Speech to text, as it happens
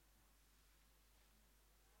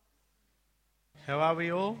How are we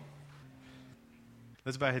all?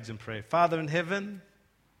 Let's bow our heads in prayer. Father in heaven,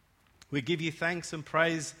 we give you thanks and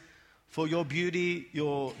praise for your beauty,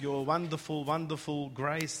 your wonderful, wonderful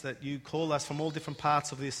grace that you call us from all different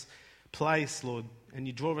parts of this place, Lord. And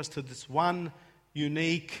you draw us to this one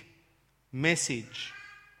unique message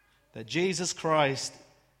that Jesus Christ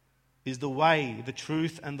is the way, the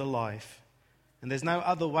truth, and the life. And there's no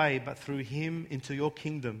other way but through him into your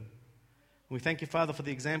kingdom. We thank you, Father, for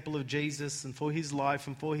the example of Jesus and for his life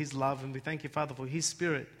and for his love. And we thank you, Father, for his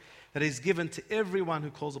Spirit that is given to everyone who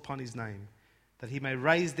calls upon his name, that he may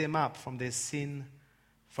raise them up from their sin,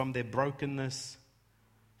 from their brokenness,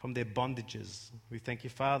 from their bondages. We thank you,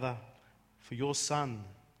 Father, for your Son.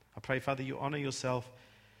 I pray, Father, you honor yourself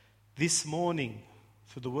this morning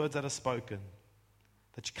through the words that are spoken,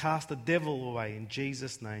 that you cast the devil away in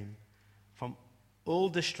Jesus' name from all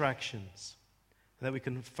distractions, that we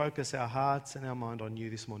can focus our hearts and our mind on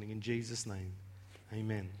you this morning. In Jesus' name,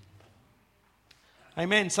 amen.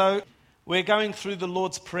 Amen. So we're going through the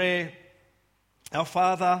Lord's Prayer. Our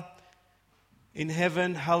Father in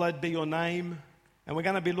heaven, hallowed be your name. And we're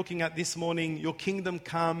going to be looking at this morning, your kingdom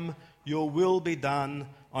come, your will be done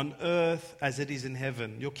on earth as it is in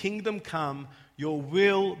heaven. Your kingdom come, your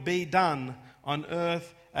will be done on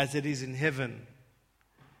earth as it is in heaven.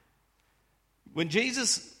 When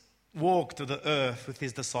Jesus walked the earth with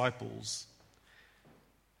his disciples,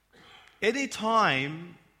 any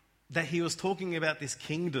time that he was talking about this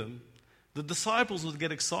kingdom, the disciples would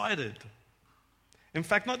get excited. In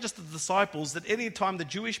fact, not just the disciples, that any time the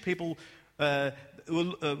Jewish people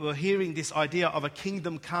were hearing this idea of a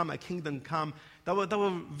kingdom come, they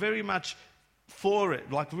were very much for it,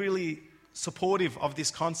 like really supportive of this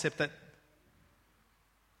concept that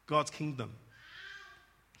God's kingdom.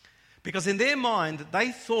 Because in their mind, they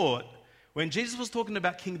thought, when Jesus was talking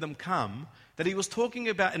about kingdom come, that he was talking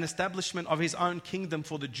about an establishment of his own kingdom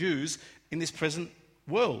for the Jews in this present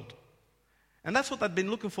world. And that's what they'd been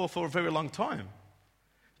looking for a very long time.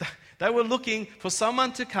 They were looking for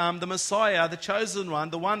someone to come, the Messiah, the chosen one,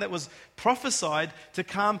 the one that was prophesied to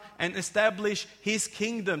come and establish his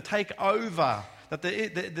kingdom, take over. That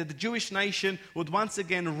the Jewish nation would once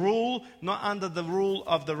again rule, not under the rule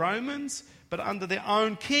of the Romans, but under their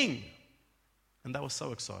own king. And they were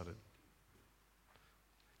so excited.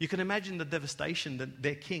 You can imagine the devastation that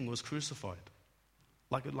their king was crucified.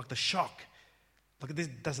 Like the shock. Like, this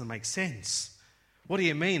doesn't make sense. What do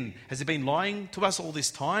you mean? Has he been lying to us all this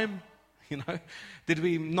time? Did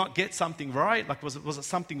we not get something right? Like, was it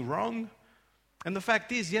something wrong? And the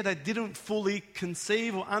fact is, they didn't fully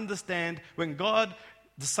conceive or understand when God,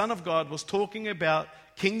 the Son of God, was talking about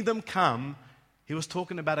kingdom come. He was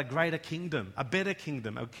talking about a greater kingdom, a better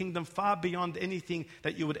kingdom, a kingdom far beyond anything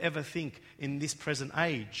that you would ever think in this present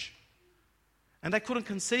age. And they couldn't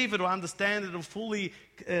conceive it or understand it or fully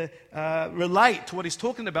relate to what he's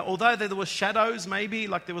talking about. Although there were shadows, maybe,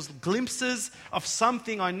 like there was glimpses of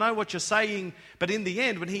something. I know what you're saying. But in the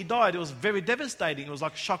end, when he died, it was very devastating. It was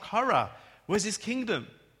like shock horror. Where's his kingdom?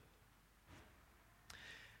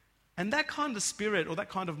 And that kind of spirit or that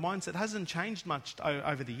kind of mindset hasn't changed much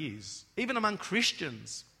over the years, even among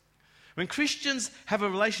Christians. When Christians have a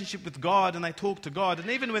relationship with God and they talk to God, and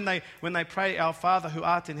even when they pray, Our Father who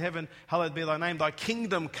art in heaven, hallowed be thy name, thy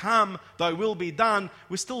kingdom come, thy will be done,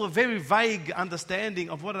 we're still a very vague understanding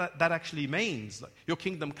of what that actually means. Like, your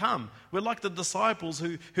kingdom come. We're like the disciples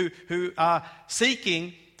who are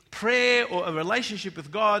seeking prayer or a relationship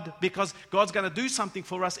with God because God's going to do something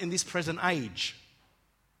for us in this present age.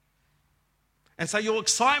 And so your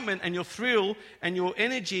excitement and your thrill and your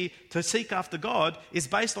energy to seek after God is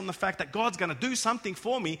based on the fact that God's going to do something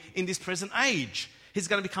for me in this present age. He's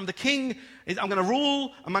going to become the king. I'm going to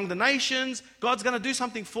rule among the nations. God's going to do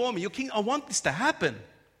something for me. Your king, I want this to happen.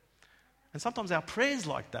 And sometimes our prayers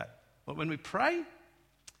like that. But when we pray,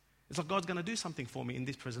 it's like God's going to do something for me in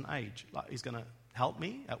this present age. Like he's going to help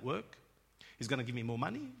me at work. He's going to give me more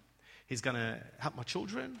money. He's going to help my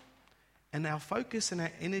children. And our focus and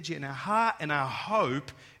our energy and our heart and our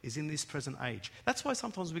hope is in this present age. That's why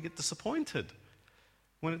sometimes we get disappointed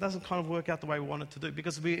when it doesn't kind of work out the way we want it to do,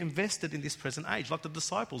 because we're invested in this present age. Like the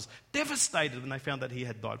disciples, devastated when they found that he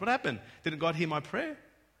had died. What happened? Didn't God hear my prayer?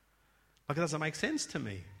 Like, it doesn't make sense to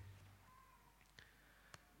me.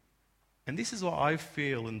 And this is what I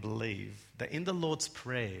feel and believe, that in the Lord's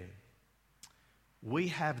Prayer, we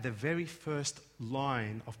have the very first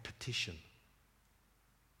line of petition.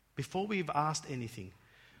 Before we've asked anything,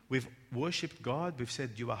 we've worshipped God, we've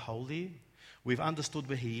said, you are holy. We've understood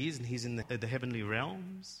where he is, and he's in the heavenly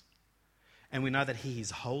realms. And we know that he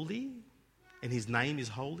is holy, and his name is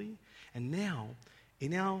holy. And now,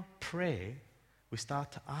 in our prayer, we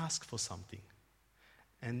start to ask for something.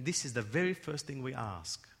 And this is the very first thing we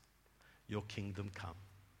ask. Your kingdom come.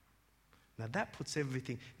 Now that puts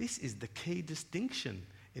everything, this is the key distinction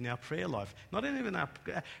in our prayer life. Not even our,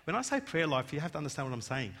 when I say prayer life, you have to understand what I'm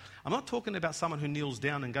saying. I'm not talking about someone who kneels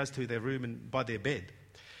down and goes to their room and by their bed.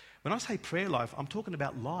 When I say prayer life, I'm talking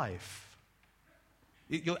about life.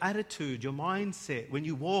 Your attitude, your mindset, when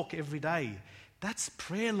you walk every day, that's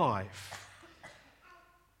prayer life.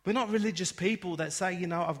 We're not religious people that say,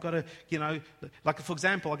 I've got to, like for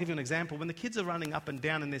example, I'll give you an example. When the kids are running up and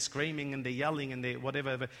down and they're screaming and they're yelling and they're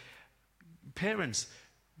whatever, parents,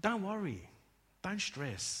 don't worry. Don't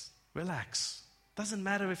stress. Relax. Doesn't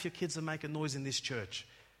matter if your kids are making noise in this church.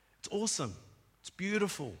 It's awesome. It's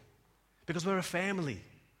beautiful. Because we're a family.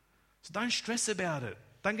 So don't stress about it.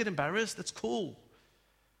 Don't get embarrassed. It's cool.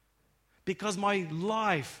 Because my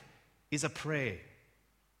life is a prayer.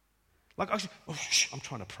 Like, I'm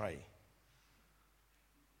trying to pray.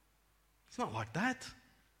 It's not like that.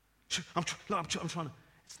 I'm trying to.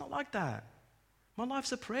 It's not like that. My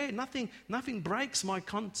life's a prayer. Nothing breaks my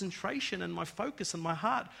concentration and my focus and my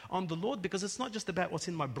heart on the Lord, because it's not just about what's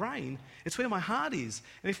in my brain. It's where my heart is.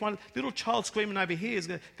 And if my little child screaming over here is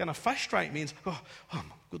going to frustrate me, and oh my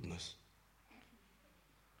goodness.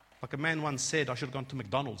 Like a man once said, I should have gone to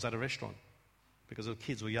McDonald's at a restaurant because the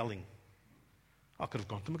kids were yelling. I could have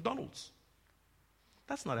gone to McDonald's.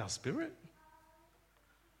 That's not our spirit.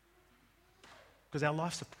 Because our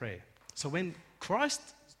life's a prayer. So when Christ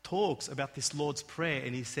talks about this Lord's Prayer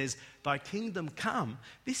and he says, thy kingdom come,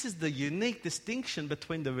 this is the unique distinction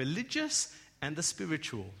between the religious and the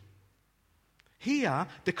spiritual. Here,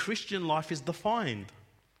 the Christian life is defined.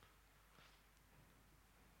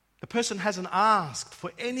 The person hasn't asked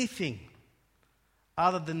for anything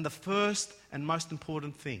other than the first and most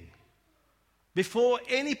important thing. Before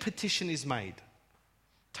any petition is made,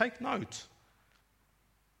 take note.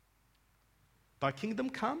 Thy kingdom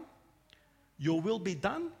come, your will be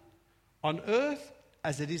done on earth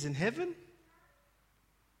as it is in heaven.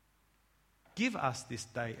 Give us this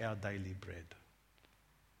day our daily bread.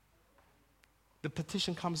 The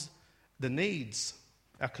petition comes, the needs,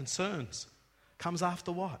 our concerns, comes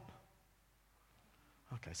after what?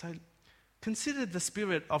 Okay, so consider the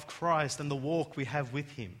Spirit of Christ and the walk we have with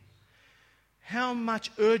Him. How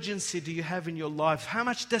much urgency do you have in your life? How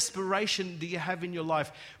much desperation do you have in your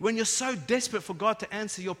life? When you're so desperate for God to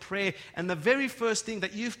answer your prayer, and the very first thing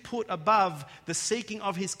that you've put above the seeking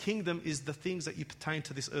of His kingdom is the things that you pertain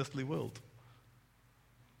to this earthly world.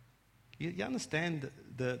 You understand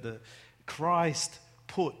the Christ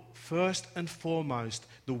put first and foremost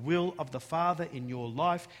the will of the Father in your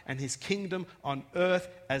life and His kingdom on earth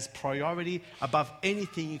as priority above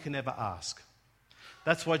anything you can ever ask.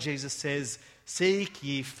 That's why Jesus says, seek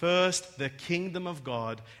ye first the kingdom of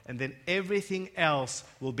God, and then everything else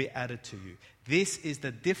will be added to you. This is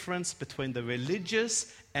the difference between the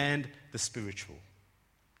religious and the spiritual.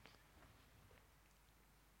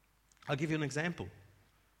 I'll give you an example.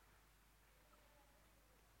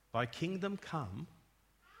 Thy kingdom come,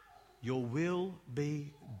 your will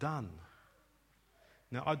be done.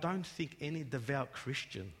 Now, I don't think any devout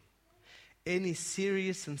Christian, any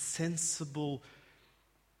serious and sensible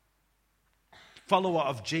follower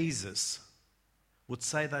of Jesus would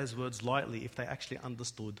say those words lightly if they actually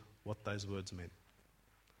understood what those words meant.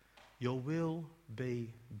 Your will be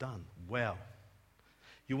done. Wow.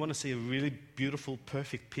 You want to see a really beautiful,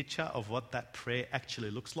 perfect picture of what that prayer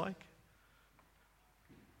actually looks like?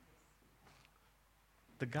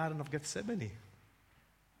 The Garden of Gethsemane.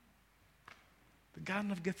 The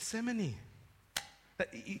Garden of Gethsemane.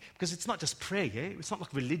 Because it's not just prayer, yeah? It's not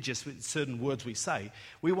like religious with certain words we say.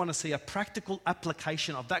 We want to see a practical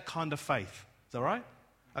application of that kind of faith. Is that right?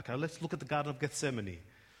 Okay, let's look at the Garden of Gethsemane.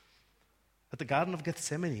 At the Garden of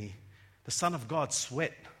Gethsemane, the Son of God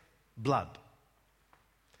sweat blood.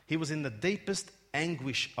 He was in the deepest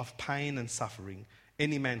anguish of pain and suffering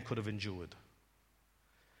any man could have endured.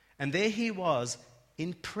 And there he was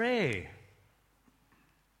in prayer.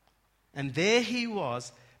 And there he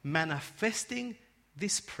was manifesting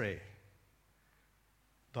this prayer.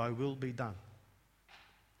 Thy will be done.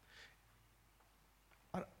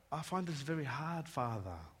 I find this very hard,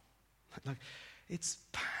 Father. Like, it's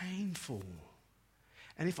painful.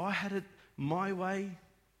 And if I had it my way,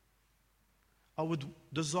 I would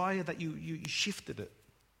desire that you shifted it.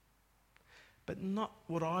 But not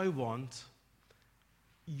what I want.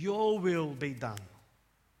 Your will be done.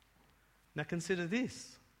 Now consider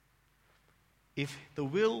this. If the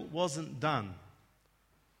will wasn't done,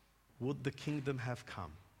 would the kingdom have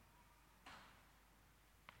come?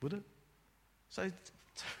 Would it?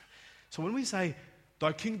 So when we say,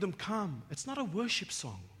 thy kingdom come, it's not a worship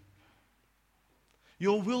song.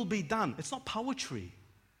 Your will be done. It's not poetry.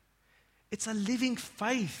 It's a living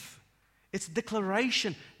faith. It's a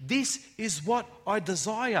declaration. This is what I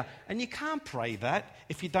desire. And you can't pray that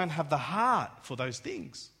if you don't have the heart for those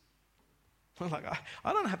things. Like,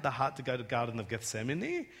 I don't have the heart to go to the Garden of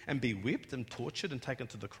Gethsemane and be whipped and tortured and taken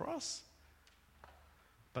to the cross.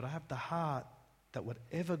 But I have the heart that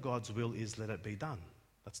whatever God's will is, let it be done.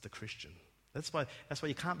 That's the Christian. That's why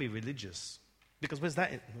you can't be religious. Because where's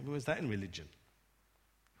that in religion?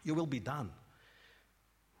 Your will be done.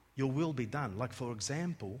 Your will be done. Like, for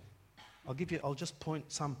example, I'll just point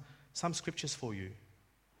some scriptures for you.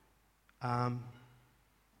 And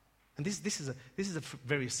this is a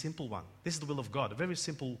very simple one. This is the will of God, a very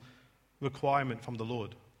simple requirement from the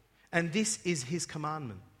Lord. And this is His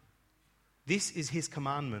commandment. This is His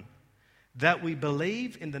commandment, that we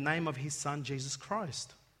believe in the name of His Son, Jesus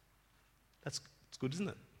Christ. It's good, isn't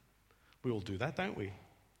it? We all do that, don't we?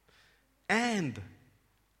 And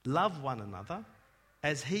love one another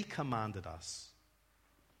as He commanded us.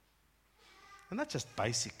 And that's just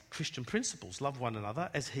basic Christian principles. Love one another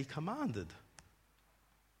as He commanded.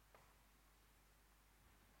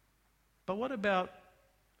 But what about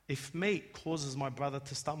if meat causes my brother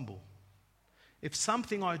to stumble? If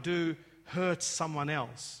something I do hurts someone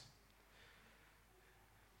else?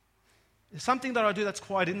 Something that I do that's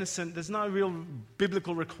quite innocent, there's no real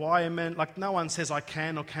biblical requirement, like no one says I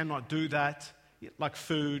can or cannot do that, like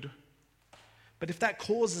food. But if that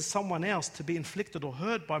causes someone else to be inflicted or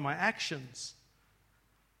hurt by my actions,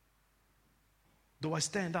 do I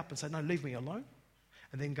stand up and say, no, leave me alone?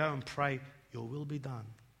 And then go and pray, your will be done.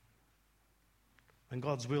 And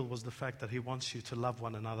God's will was the fact that He wants you to love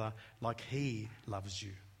one another like He loves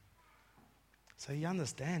you. So you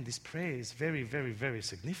understand this prayer is very, very, very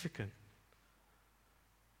significant.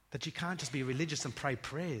 That you can't just be religious and pray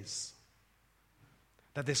prayers.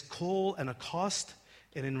 That there's call and a cost.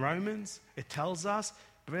 And in Romans, it tells us,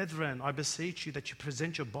 brethren, I beseech you that you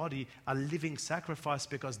present your body a living sacrifice,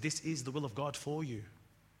 because this is the will of God for you.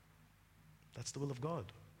 That's the will of God.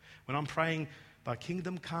 When I'm praying, thy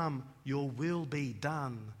kingdom come, your will be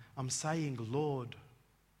done, I'm saying, Lord,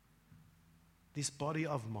 this body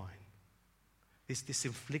of mine, this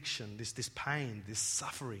infliction, this pain, this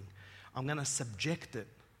suffering, I'm going to subject it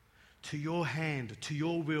to your hand, to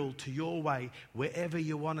your will, to your way, wherever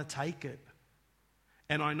you want to take it.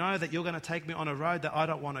 And I know that you're going to take me on a road that I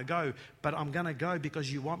don't want to go, but I'm going to go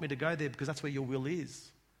because you want me to go there, because that's where your will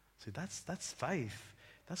is. See, that's faith.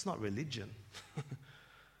 That's not religion.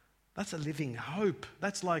 That's a living hope.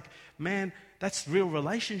 That's like, man, that's real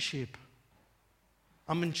relationship.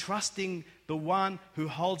 I'm entrusting the one who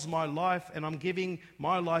holds my life, and I'm giving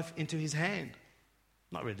my life into His hand.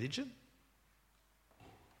 Not religion.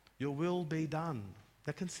 Your will be done.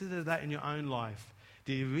 Now consider that in your own life.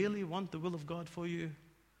 Do you really want the will of God for you?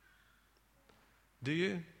 Do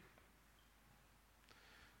you?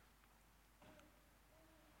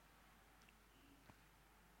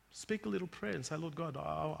 Speak a little prayer and say, Lord God,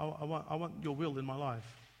 I want your will in my life.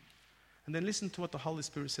 And then listen to what the Holy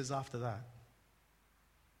Spirit says after that.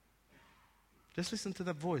 Just listen to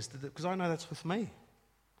that voice, because I know that's with me.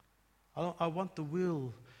 I want the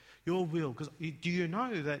will, your will. Because do you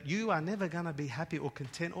know that you are never going to be happy or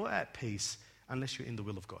content or at peace unless you're in the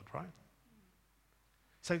will of God, right?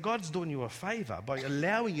 So God's doing you a favor by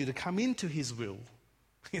allowing you to come into His will.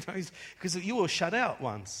 Because you were shut out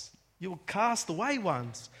once. You were cast away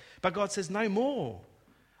once. But God says, no more.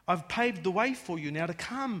 I've paved the way for you now to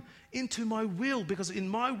come into my will, because in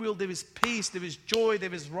my will there is peace, there is joy,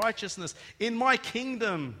 there is righteousness. In my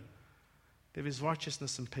kingdom, there is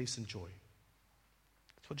righteousness and peace and joy.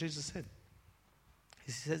 That's what Jesus said.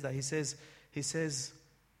 He says that. He says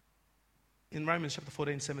in Romans chapter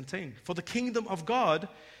 14:17, for the kingdom of God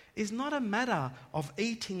is not a matter of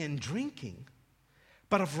eating and drinking,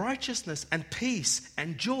 but of righteousness and peace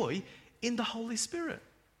and joy in the Holy Spirit.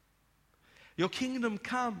 Your kingdom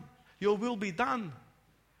come, your will be done.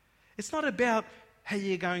 It's not about how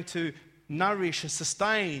you're going to nourish and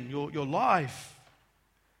sustain your life.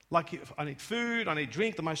 Like, I need food, I need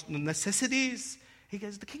drink, the necessities. He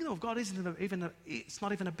goes, the kingdom of God it's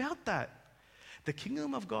not even about that. The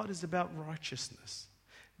kingdom of God is about righteousness,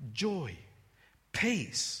 joy,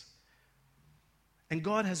 peace. And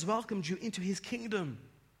God has welcomed you into His kingdom.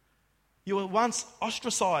 You were once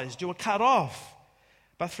ostracized, you were cut off.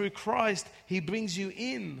 But through Christ, He brings you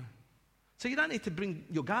in. So you don't need to bring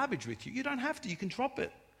your garbage with you. You don't have to. You can drop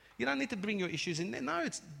it. You don't need to bring your issues in there. No,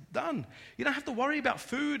 it's done. You don't have to worry about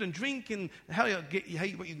food and drink and what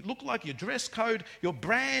you look like, your dress code, your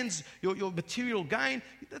brands, your material gain.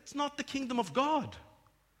 That's not the kingdom of God.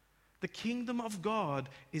 The kingdom of God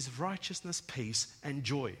is righteousness, peace, and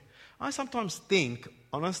joy. I sometimes think,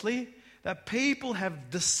 honestly, that people have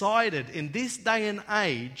decided in this day and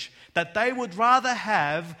age that they would rather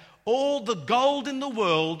have all the gold in the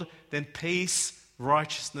world than peace,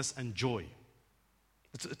 righteousness, and joy.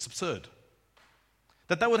 It's absurd.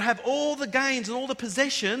 That they would have all the gains and all the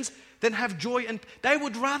possessions than have joy, and they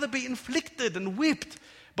would rather be inflicted and whipped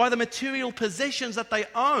by the material possessions that they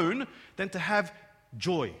own than to have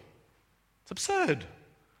joy. It's absurd.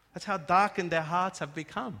 That's how darkened their hearts have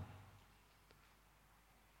become.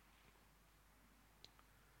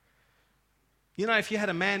 You know, if you had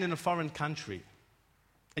a man in a foreign country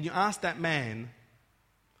and you asked that man,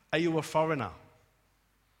 are you a foreigner?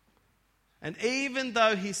 And even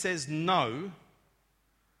though he says no,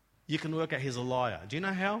 you can work out he's a liar. Do you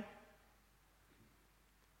know how?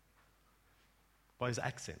 By his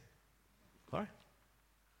accent. Sorry?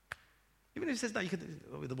 Even if he says no,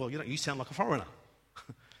 you sound like a foreigner.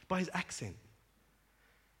 By his accent.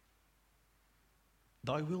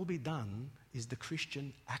 Thy will be done is the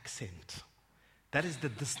Christian accent. That is the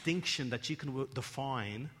distinction that you can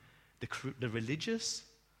define the religious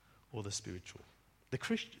or the spiritual. The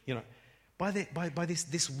Christian, by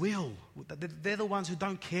this will. They're the ones who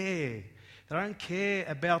don't care. They don't care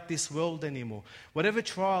about this world anymore. Whatever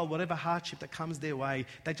trial, whatever hardship that comes their way,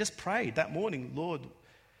 they just prayed that morning, Lord,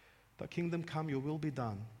 thy kingdom come, your will be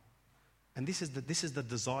done. And this is the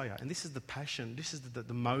desire, and this is the passion, this is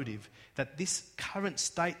the motive, that this current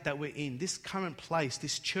state that we're in, this current place,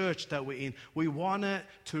 this church that we're in, we want it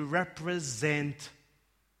to represent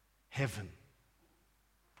heaven.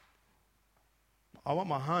 I want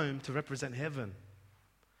my home to represent heaven.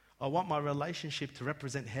 I want my relationship to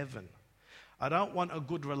represent heaven. I don't want a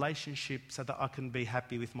good relationship so that I can be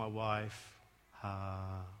happy with my wife.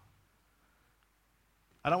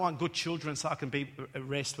 I don't want good children so I can be at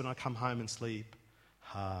rest when I come home and sleep.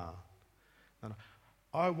 No.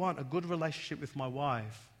 I want a good relationship with my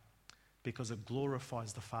wife because it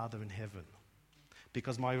glorifies the Father in heaven.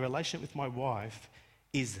 Because my relationship with my wife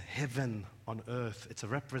is heaven on earth. It's a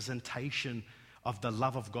representation of the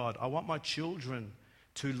love of God. I want my children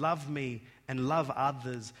to love me and love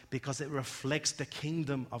others because it reflects the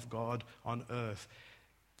kingdom of God on earth.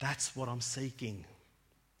 That's what I'm seeking.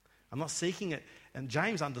 I'm not seeking it. And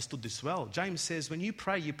James understood this well. James says, when you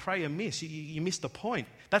pray amiss. You miss the point.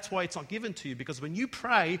 That's why it's not given to you. Because when you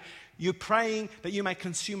pray, you're praying that you may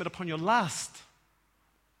consume it upon your lust.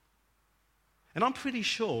 And I'm pretty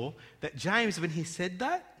sure that James, when he said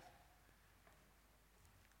that,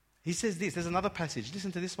 he says this. There's another passage.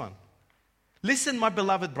 Listen to this one. Listen, my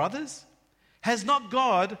beloved brothers. Has not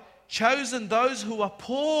God chosen those who are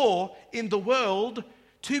poor in the world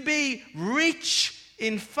to be rich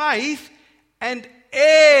in faith and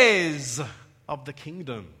heirs of the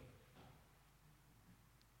kingdom,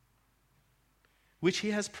 which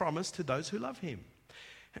he has promised to those who love him?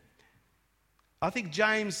 I think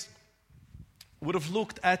James would have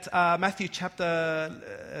looked at Matthew chapter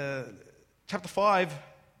 5.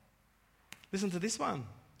 Listen to this one.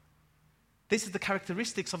 This is the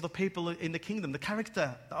characteristics of the people in the kingdom, the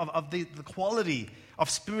character of the quality of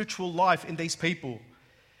spiritual life in these people.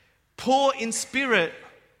 Poor in spirit,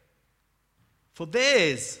 for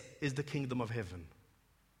theirs is the kingdom of heaven.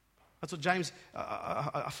 That's what James,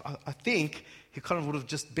 I think he kind of would have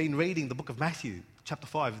just been reading the book of Matthew, chapter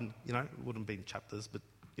 5, and, it wouldn't have been chapters, but,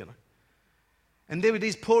 And there it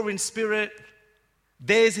is, poor in spirit,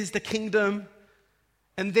 theirs is the kingdom.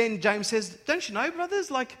 And then James says, don't you know, brothers,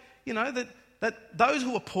 that those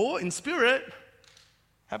who are poor in spirit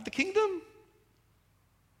have the kingdom?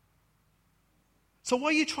 So why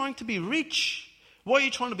are you trying to be rich? Why are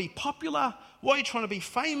you trying to be popular? Why are you trying to be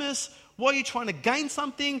famous? Why are you trying to gain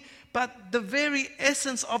something? But the very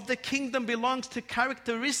essence of the kingdom belongs to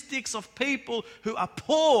characteristics of people who are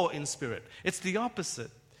poor in spirit. It's the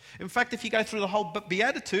opposite. In fact, if you go through the whole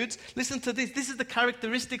Beatitudes, listen to this. This is the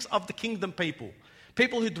characteristics of the kingdom people.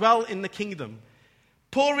 People who dwell in the kingdom.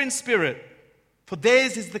 Poor in spirit, for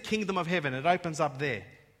theirs is the kingdom of heaven. It opens up there.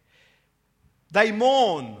 They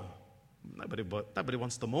mourn. Nobody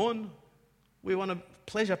wants to mourn. We want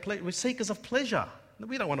pleasure. We're seekers of pleasure.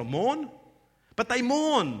 We don't want to mourn. But they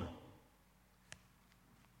mourn.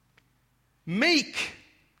 Meek.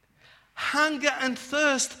 Hunger and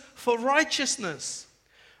thirst for righteousness.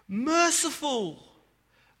 Merciful.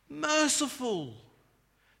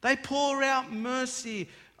 They pour out mercy.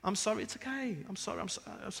 I'm sorry, it's okay. I'm sorry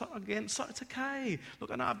again. Sorry, it's okay.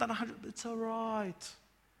 Look, I know I've done 100, it's all right.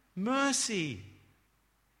 Mercy.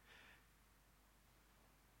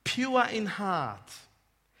 Pure in heart.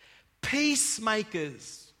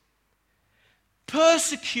 Peacemakers.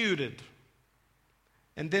 persecuted.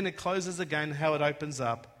 And then it closes again, how it opens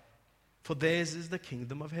up. For theirs is the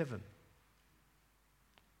kingdom of heaven.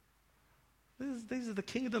 These are the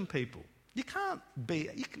kingdom people. You can't be,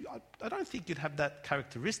 I don't think you'd have that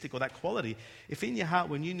characteristic or that quality if in your heart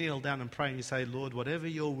when you kneel down and pray and you say, Lord, whatever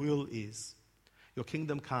your will is, your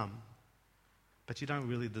kingdom come, but you don't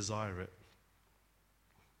really desire it.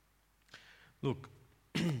 Look,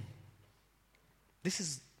 this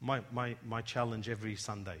is my challenge every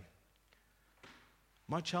Sunday.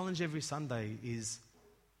 My challenge every Sunday is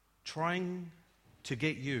trying to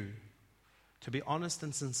get you to be honest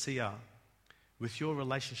and sincere with your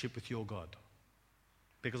relationship with your God.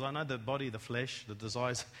 Because I know the body, the flesh, the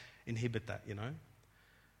desires inhibit that, you know.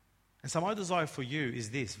 And so my desire for you is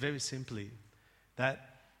this, very simply,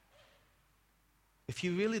 that if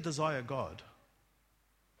you really desire God,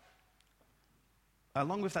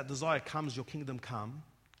 along with that desire comes your kingdom come.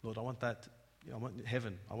 Lord, I want that, I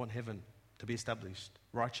want heaven to be established,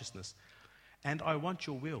 righteousness. And I want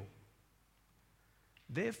your will.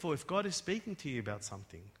 Therefore, if God is speaking to you about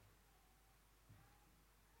something,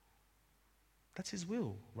 that's his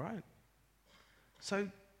will, right? So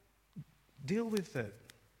deal with it.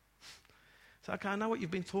 So, okay, I know what you've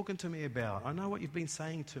been talking to me about. I know what you've been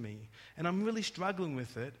saying to me. And I'm really struggling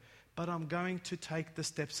with it, but I'm going to take the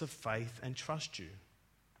steps of faith and trust you.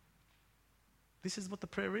 This is what the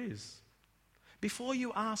prayer is. Before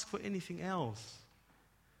you ask for anything else,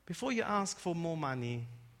 before you ask for more money,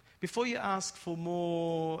 before you ask for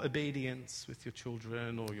more obedience with your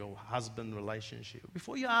children or your husband relationship,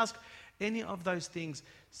 before you ask any of those things,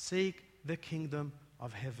 seek the kingdom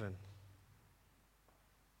of heaven.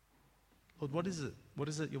 Lord, what is it? What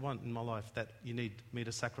is it you want in my life that you need me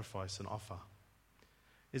to sacrifice and offer?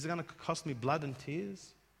 Is it going to cost me blood and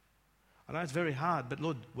tears? I know it's very hard, but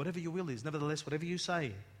Lord, whatever your will is, nevertheless, whatever you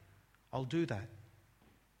say, I'll do that.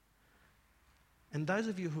 And those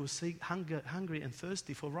of you who are hungry and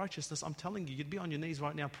thirsty for righteousness, I'm telling you, you'd be on your knees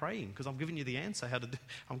right now praying because I'm giving you the answer how to do.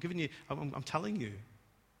 I'm telling you.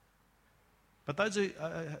 But those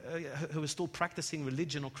who are still practicing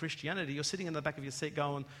religion or Christianity, you're sitting in the back of your seat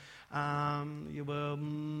going,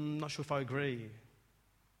 not sure if I agree.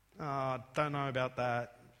 Don't know about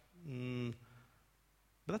that.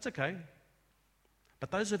 But that's okay.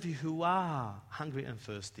 But those of you who are hungry and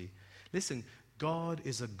thirsty, listen, God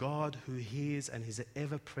is a God who hears and is an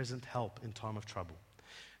ever-present help in time of trouble.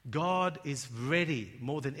 God is ready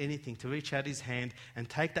more than anything to reach out his hand and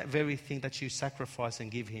take that very thing that you sacrifice and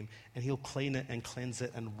give him, and he'll clean it and cleanse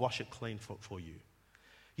it and wash it clean for you.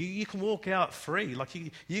 You can walk out free. Like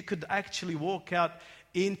you could actually walk out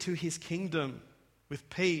into his kingdom with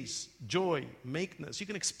peace, joy, meekness. You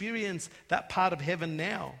can experience that part of heaven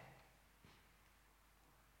now.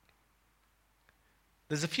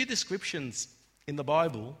 There's a few descriptions in the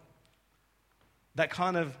Bible that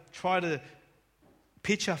kind of try to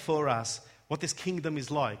picture for us what this kingdom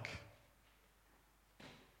is like.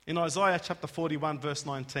 In Isaiah chapter 41 verse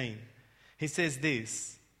 19, he says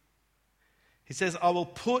this. He says, I will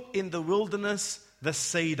put in the wilderness the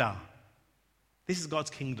cedar. This is God's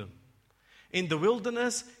kingdom. In the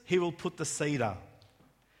wilderness, he will put the cedar,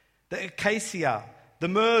 the acacia, the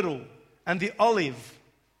myrtle, and the olive.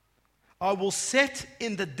 I will set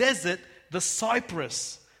in the desert the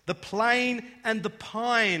cypress, the plane, and the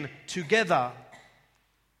pine together.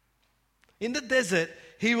 In the desert,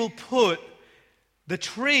 he will put the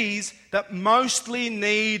trees that mostly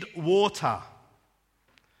need water.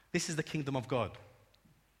 This is the kingdom of God.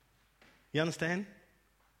 You understand?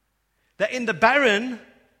 That in the barren,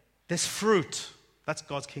 there's fruit. That's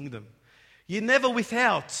God's kingdom. You're never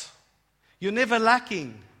without. You're never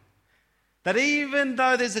lacking. That even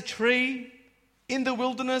though there's a tree in the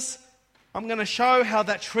wilderness, I'm going to show how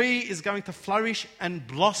that tree is going to flourish and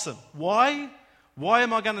blossom. Why? Why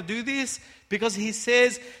am I going to do this? Because he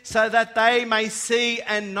says, so that they may see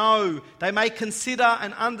and know, they may consider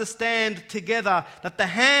and understand together that the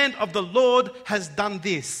hand of the Lord has done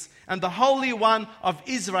this, and the Holy One of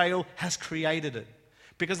Israel has created it.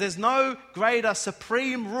 Because there's no greater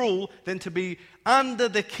supreme rule than to be under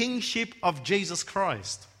the kingship of Jesus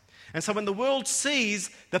Christ. And so when the world sees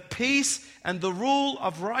the peace and the rule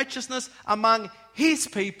of righteousness among his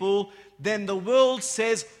people, then the world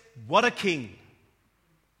says, what a king.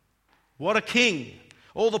 What a king.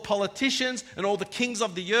 All the politicians and all the kings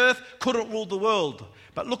of the earth couldn't rule the world.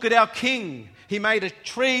 But look at our king. He made a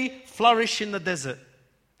tree flourish in the desert.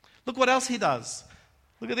 Look what else he does.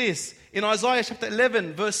 Look at this. In Isaiah chapter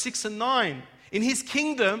 11, verse 6 and 9. In his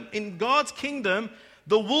kingdom, in God's kingdom,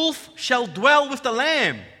 the wolf shall dwell with the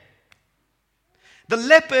lamb. The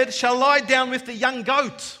leopard shall lie down with the young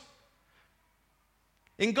goat.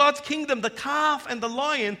 In God's kingdom, the calf and the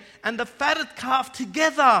lion and the fatted calf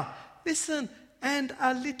together. Listen, and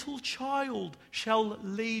a little child shall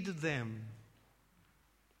lead them.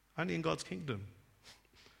 Only in God's kingdom.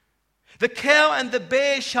 The cow and the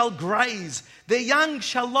bear shall graze. Their young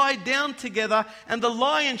shall lie down together, and the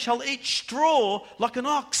lion shall eat straw like an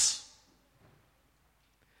ox.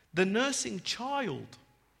 The nursing child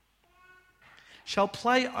shall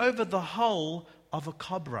play over the hole of a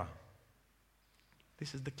cobra.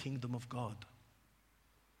 This is the kingdom of God.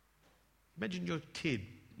 Imagine your kid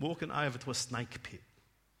walking over to a snake pit.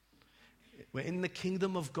 We're in the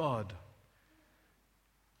kingdom of God.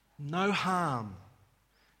 No harm,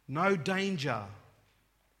 no danger.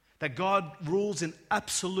 That God rules in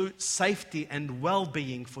absolute safety and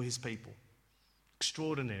well-being for his people.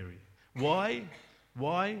 Extraordinary. Why?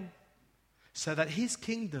 Why? So that his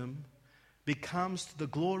kingdom becomes to the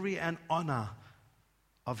glory and honor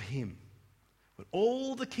of him. When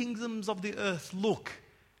all the kingdoms of the earth look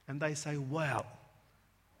and they say, wow,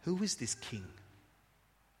 who is this king?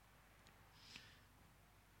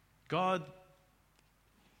 God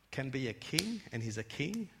can be a king, and he's a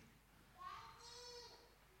king,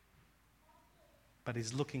 but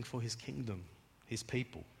he's looking for his kingdom, his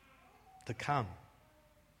people, to come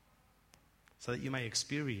so that you may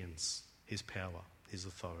experience his power, his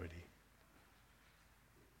authority.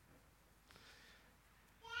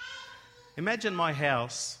 Imagine my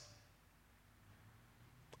house.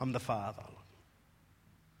 I'm the father.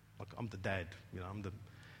 Like I'm the dad.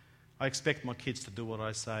 I expect my kids to do what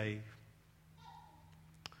I say.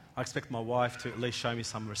 I expect my wife to at least show me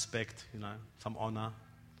some respect, some honor.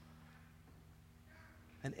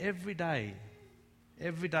 And every day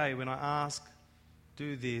when I ask,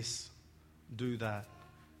 do this, do that,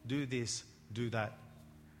 do this, do that,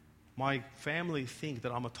 my family think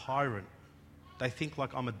that I'm a tyrant. They think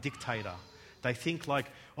like I'm a dictator. They think like,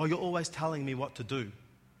 oh, you're always telling me what to do.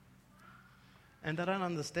 And they don't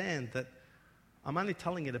understand that I'm only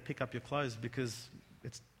telling you to pick up your clothes because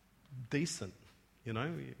it's decent,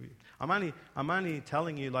 I'm only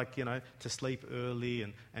telling you to sleep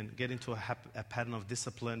early and get into a pattern of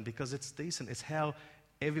discipline because it's decent. It's how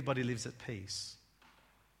everybody lives at peace.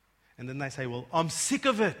 And then they say, well, I'm sick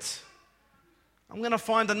of it. I'm going to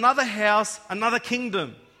find another house, another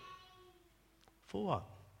kingdom. For what?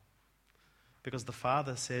 Because the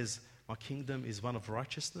Father says, my kingdom is one of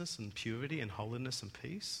righteousness and purity and holiness and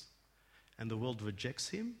peace, and the world rejects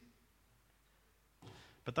him.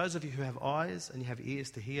 But those of you who have eyes and you have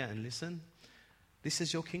ears to hear and listen, this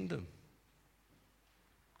is your kingdom.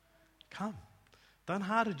 Come. Don't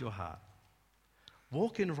harden your heart.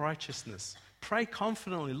 Walk in righteousness. Pray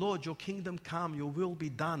confidently, Lord, your kingdom come, your will be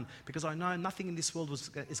done, because I know nothing in this world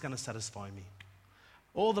is going to satisfy me.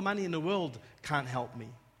 All the money in the world can't help me.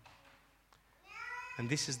 And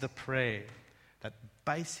this is the prayer that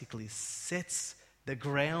basically sets the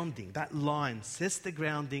grounding, that line sets the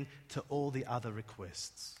grounding to all the other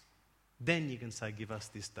requests. Then you can say, give us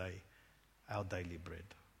this day our daily bread.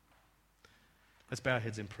 Let's bow our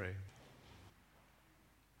heads in prayer.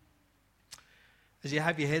 As you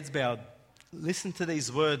have your heads bowed, listen to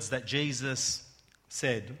these words that Jesus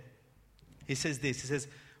said. He says this, he says,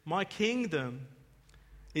 my kingdom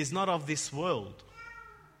is not of this world.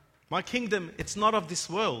 My kingdom, it's not of this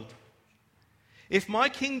world. If my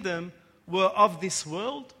kingdom were of this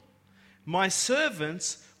world, my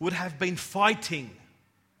servants would have been fighting.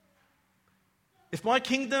 If my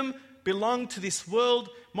kingdom belonged to this world,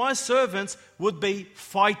 my servants would be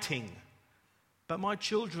fighting. But my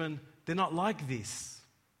children, they're not like this,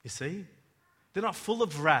 you see? They're not full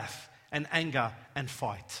of wrath and anger and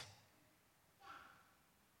fight.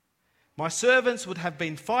 My servants would have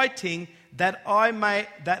been fighting that I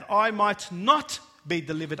might not be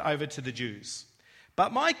delivered over to the Jews.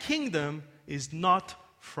 But my kingdom is not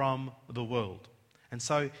from the world. And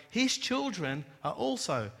so his children are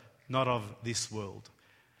also not of this world.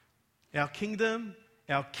 Our kingdom,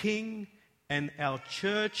 our king, and our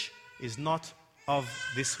church is not of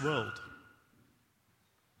this world.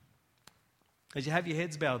 As you have your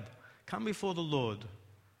heads bowed, come before the Lord.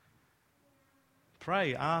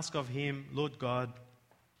 Pray, ask of him, Lord God,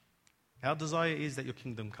 our desire is that your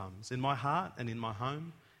kingdom comes in my heart and in my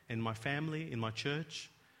home, in my family, in my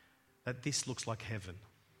church, that this looks like heaven,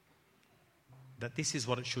 that this is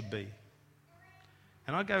what it should be.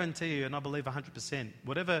 And I guarantee you, and I believe 100%,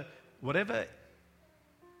 whatever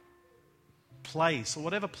place or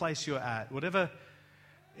whatever place you're at,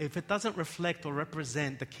 if it doesn't reflect or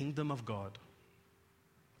represent the kingdom of God,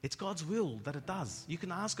 it's God's will that it does. You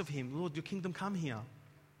can ask of him, Lord, your kingdom come here.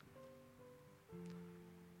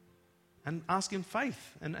 And ask in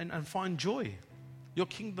faith and find joy. Your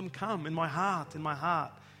kingdom come in my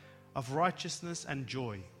heart of righteousness and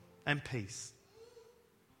joy and peace.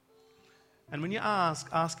 And when you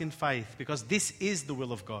ask in faith, because this is the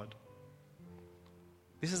will of God.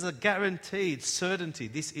 This is a guaranteed certainty.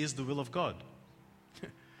 This is the will of God.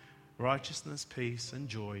 Righteousness, peace, and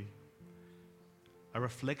joy. A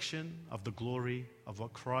reflection of the glory of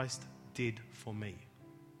what Christ did for me.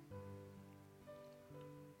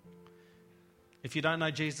 If you don't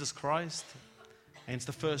know Jesus Christ, and it's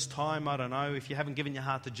the first time, I don't know, if you haven't given your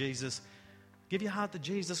heart to Jesus, give your heart to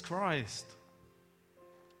Jesus Christ.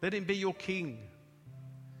 Let Him be your King.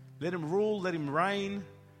 Let Him rule, let Him reign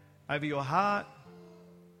over your heart,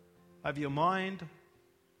 over your mind,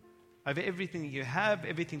 over everything that you have,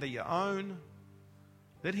 everything that you own.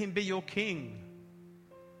 Let Him be your King.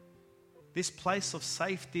 This place of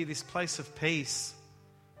safety, this place of peace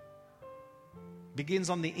begins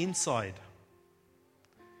on the inside.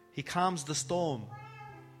 He calms the storm.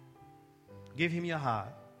 Give Him your heart.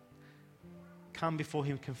 Come before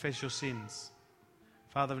Him, confess your sins.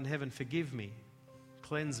 Father in heaven, forgive me,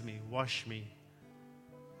 cleanse me, wash me.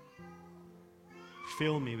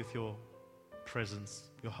 Fill me with your presence,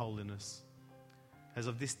 your holiness. As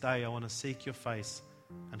of this day, I want to seek your face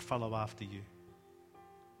and follow after you.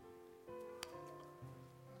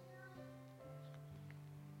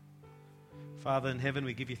 Father in heaven,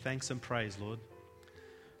 we give you thanks and praise, Lord,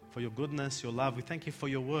 for your goodness, your love. We thank you for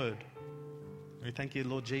your word. We thank you,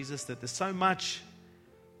 Lord Jesus, that there's so much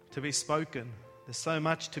to be spoken. There's so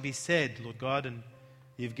much to be said, Lord God, and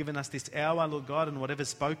you've given us this hour, Lord God, and whatever's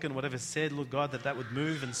spoken, whatever's said, Lord God, that would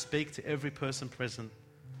move and speak to every person present.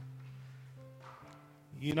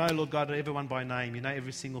 You know, Lord God, everyone by name. You know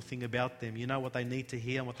every single thing about them. You know what they need to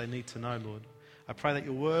hear and what they need to know, Lord. I pray that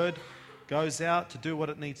your word goes out to do what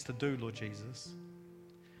it needs to do, Lord Jesus.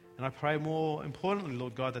 And I pray more importantly,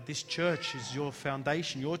 Lord God, that this church is your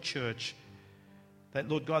foundation, your church. That,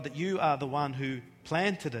 Lord God, that you are the one who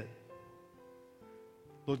planted it.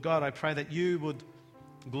 Lord God, I pray that you would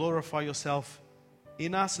glorify yourself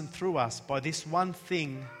in us and through us by this one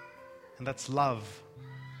thing, and that's love.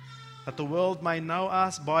 That the world may know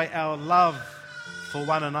us by our love for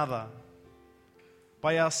one another,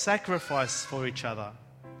 by our sacrifice for each other.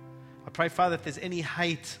 I pray, Father, if there's any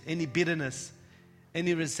hate, any bitterness,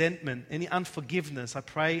 any resentment, any unforgiveness, I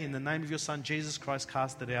pray in the name of your Son, Jesus Christ,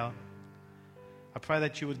 cast it out. I pray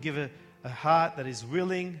that you would give a heart that is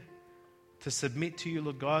willing to submit to you,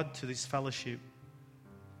 Lord God, to this fellowship.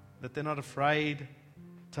 That they're not afraid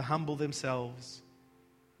to humble themselves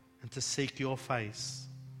and to seek your face.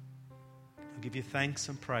 I give you thanks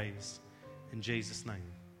and praise in Jesus' name.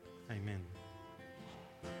 Amen.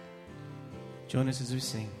 Join us as we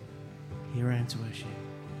sing. Here I am to worship.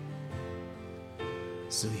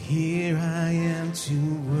 So here I am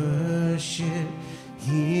to worship.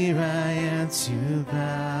 Here I am to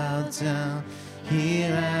bow down.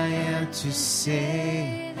 Here I am to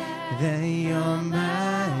say that you're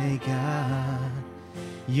my God.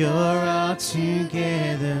 You're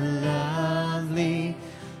altogether lovely,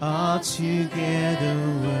 altogether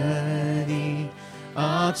worthy,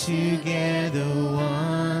 altogether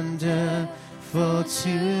wonderful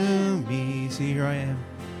to me. So here I am.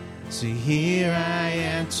 So here I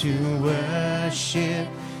am to worship.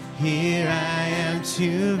 Here I am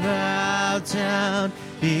to bow down.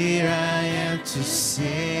 Here I am to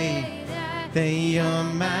say that you're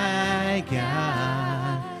my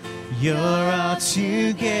God. You're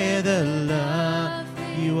altogether love.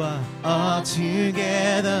 You are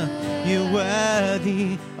altogether. You're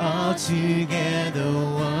worthy. Altogether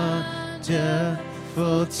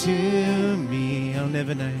wonderful to me. I'll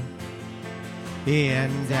never know.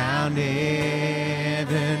 And I'll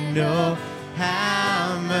never know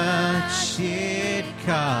how much it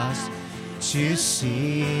costs to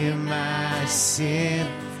see my sin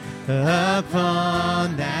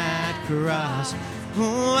upon that cross.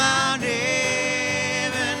 Oh, I'll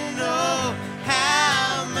never know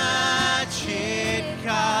how much it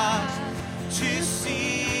costs to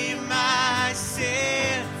see my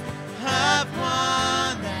sin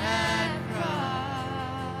upon that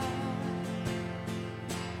cross.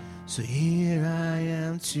 So here I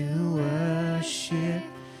am to worship.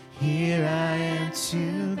 Here I am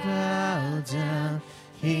to bow down.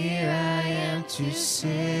 Here I am to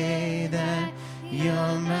say that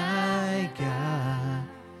you're my God.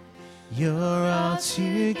 You're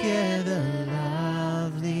altogether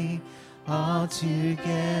lovely,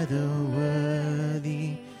 altogether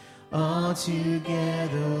worthy,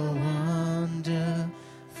 altogether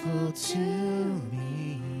wonderful to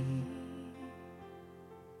me.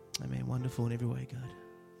 Amen. Wonderful in every way, God.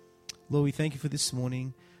 Lord, we thank you for this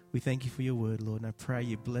morning. We thank you for your word, Lord, and I pray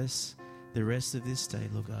you bless the rest of this day,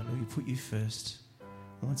 Lord God. Lord, we put you first.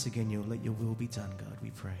 Once again, you'll let your will be done, God,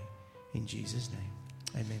 we pray. In Jesus'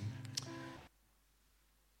 name, amen.